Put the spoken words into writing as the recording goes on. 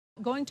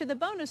going to the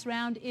bonus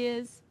round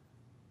is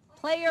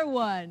player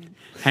 1.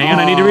 Hang on,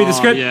 I need to read the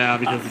script. Yeah,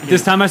 because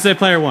this time I say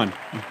player 1.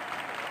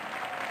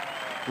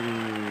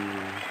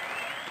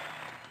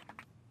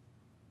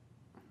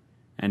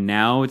 And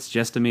now it's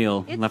just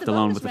Emil left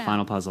alone with the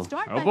final puzzle.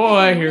 Oh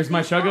boy, here's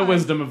my chug of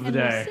wisdom of the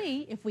day. We'll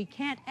see if we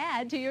can't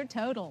add to your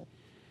total.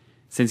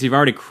 Since you've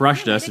already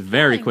crushed us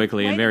very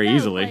quickly and very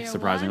easily,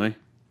 surprisingly.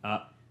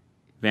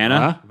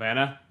 Vanna?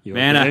 Vanna?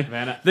 Vanna.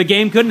 Vanna. The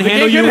game couldn't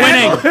handle you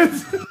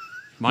winning.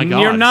 My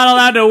God. You're not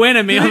allowed to win,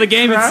 Emil. The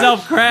game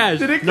itself crashed.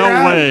 Did it No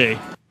crash? way.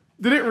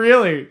 Did it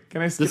really?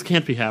 Can I skip? This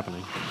can't be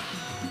happening.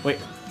 Wait.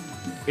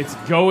 It's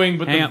going,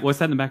 but Hang on. What's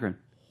that in the background?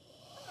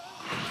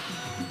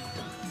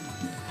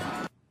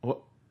 What?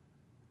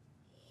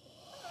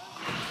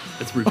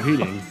 It's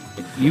repeating.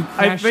 You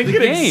I crashed think the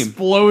it game.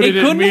 exploded It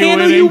at couldn't me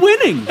handle winning. you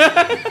winning.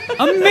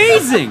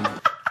 Amazing.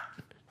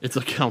 It's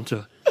a count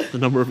to the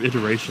number of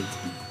iterations.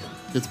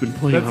 It's been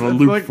playing That's on a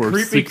loop like for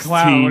creepy 16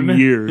 clown.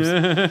 years.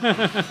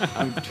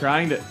 I'm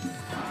trying to...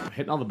 I'm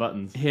hitting all the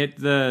buttons. Hit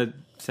the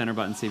center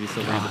button, see if you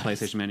still have the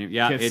PlayStation menu.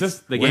 Yeah, Okay, it's it's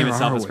just- the game where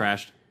itself are has we?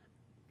 crashed.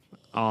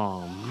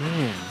 Oh,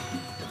 man.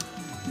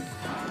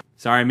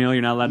 Sorry, Emil,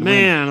 you're not allowed to win.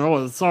 Man,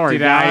 oh, sorry,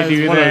 Did I guys.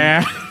 do what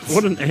that?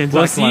 What an anticlimactic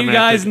We'll see you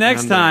guys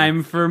next ending.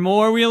 time for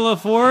more Wheel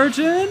of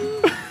Fortune.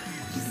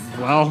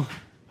 Well,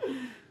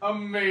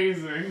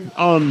 Amazing.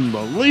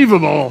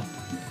 unbelievable.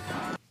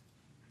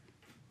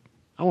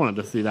 I wanted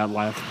to see that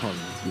last part of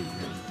this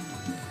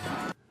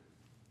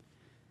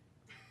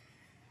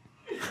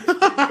video.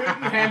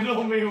 Couldn't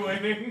handle me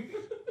winning.